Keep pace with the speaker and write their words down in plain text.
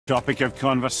Topic of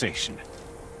conversation.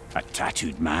 A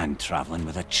tattooed man traveling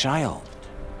with a child.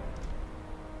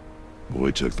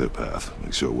 Boy, check their path.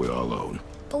 Make sure we're all alone.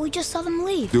 But we just saw them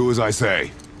leave. Do as I say.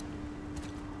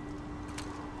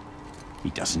 He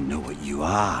doesn't know what you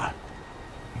are.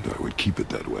 And I would keep it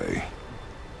that way.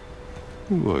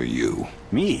 Who are you?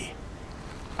 Me?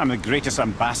 I'm the greatest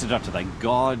ambassador to the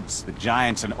gods, the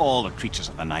giants, and all the creatures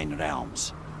of the Nine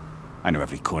Realms. I know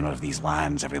every corner of these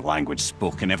lands, every language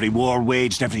spoken, every war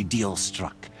waged, every deal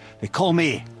struck. They call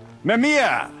me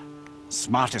Mimir,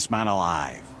 smartest man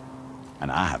alive.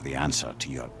 And I have the answer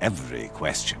to your every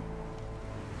question.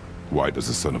 Why does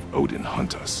the son of Odin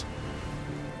hunt us?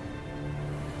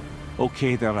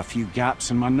 Okay, there are a few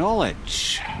gaps in my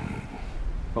knowledge.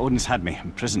 But Odin's had me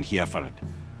imprisoned here for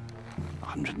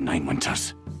 109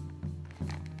 winters.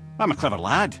 I'm a clever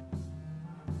lad.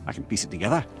 I can piece it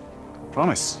together.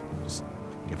 Promise. Just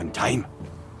given time.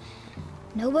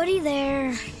 Nobody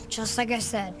there, just like I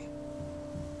said.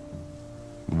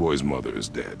 The boy's mother is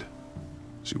dead.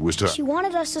 She wished her... She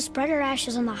wanted us to spread her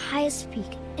ashes on the highest peak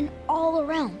in all the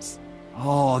realms.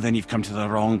 Oh, then you've come to the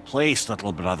wrong place,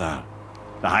 little brother.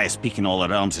 The highest peak in all the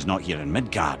realms is not here in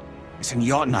Midgard. It's in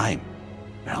Jotunheim,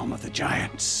 realm of the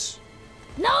giants.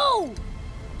 No!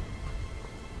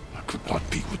 That could not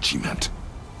be what she meant.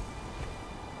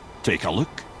 Take a look.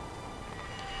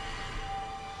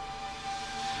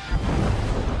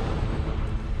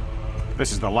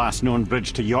 This is the last known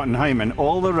bridge to Jotunheim in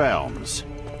all the realms.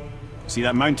 See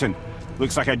that mountain?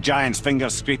 Looks like a giant's finger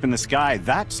scraping the sky.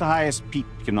 That's the highest peak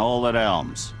in all the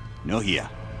realms. No here.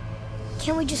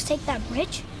 Can't we just take that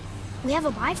bridge? We have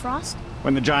a Bifrost.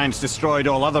 When the giants destroyed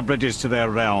all other bridges to their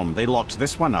realm, they locked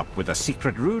this one up with a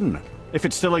secret rune. If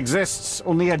it still exists,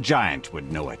 only a giant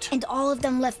would know it. And all of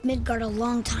them left Midgard a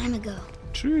long time ago.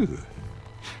 True.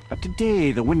 But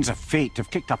today, the winds of fate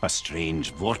have kicked up a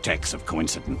strange vortex of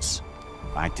coincidence.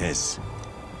 Fact is,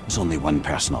 there's only one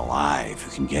person alive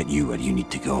who can get you where you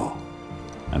need to go.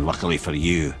 And luckily for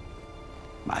you,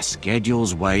 my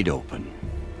schedule's wide open.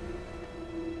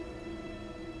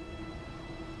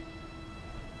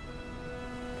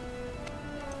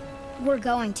 We're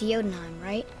going to Jotunheim,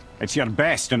 right? It's your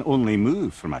best and only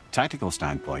move from a tactical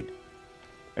standpoint.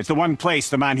 It's the one place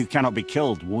the man who cannot be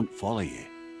killed won't follow you.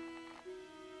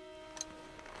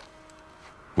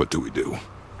 What do we do?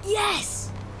 Yes!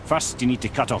 First, you need to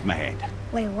cut off my head.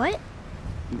 Wait, what?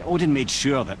 Odin made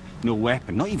sure that no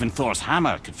weapon, not even Thor's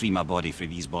hammer, could free my body from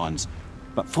these bonds.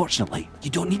 But fortunately, you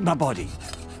don't need my body.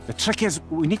 The trick is,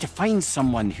 we need to find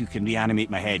someone who can reanimate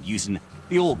my head using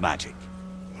the old magic.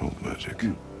 Old magic?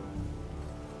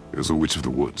 There's a witch of the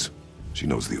woods. She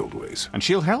knows the old ways. And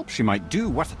she'll help. She might do.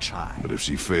 Worth a try. But if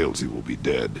she fails, he will be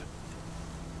dead.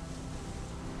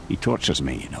 He tortures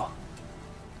me, you know.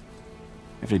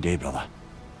 Every day, brother.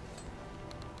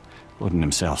 Odin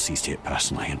himself sees to it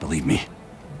personally, and believe me,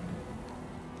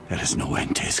 there is no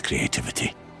end to his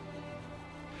creativity.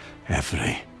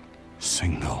 Every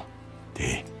single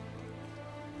day.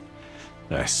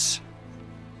 This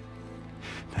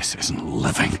isn't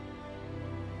living.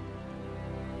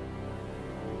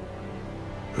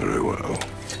 Very well.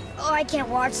 Oh, I can't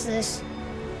watch this.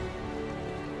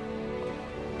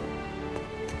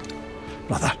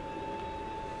 Brother,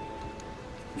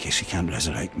 in case you can't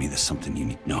resurrect me, there's something you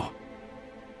need to know.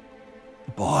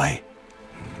 The boy,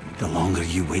 the longer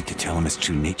you wait to tell him his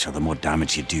true nature, the more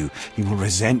damage you do. He will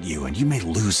resent you, and you may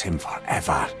lose him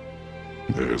forever.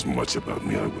 There's much about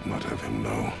me I would not have him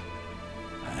know.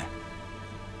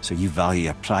 So you value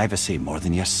your privacy more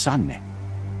than your son, eh?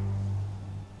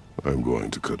 I'm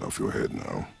going to cut off your head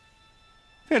now.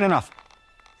 Fair enough.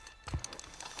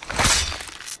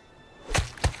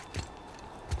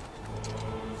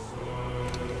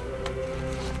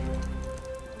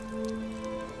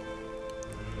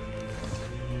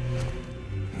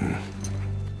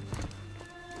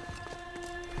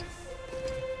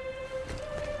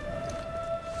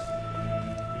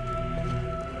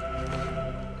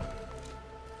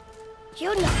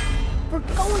 Jotunheim! We're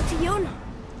going to Jotunheim!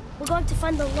 We're going to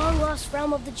find the long-lost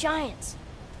realm of the giants.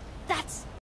 That's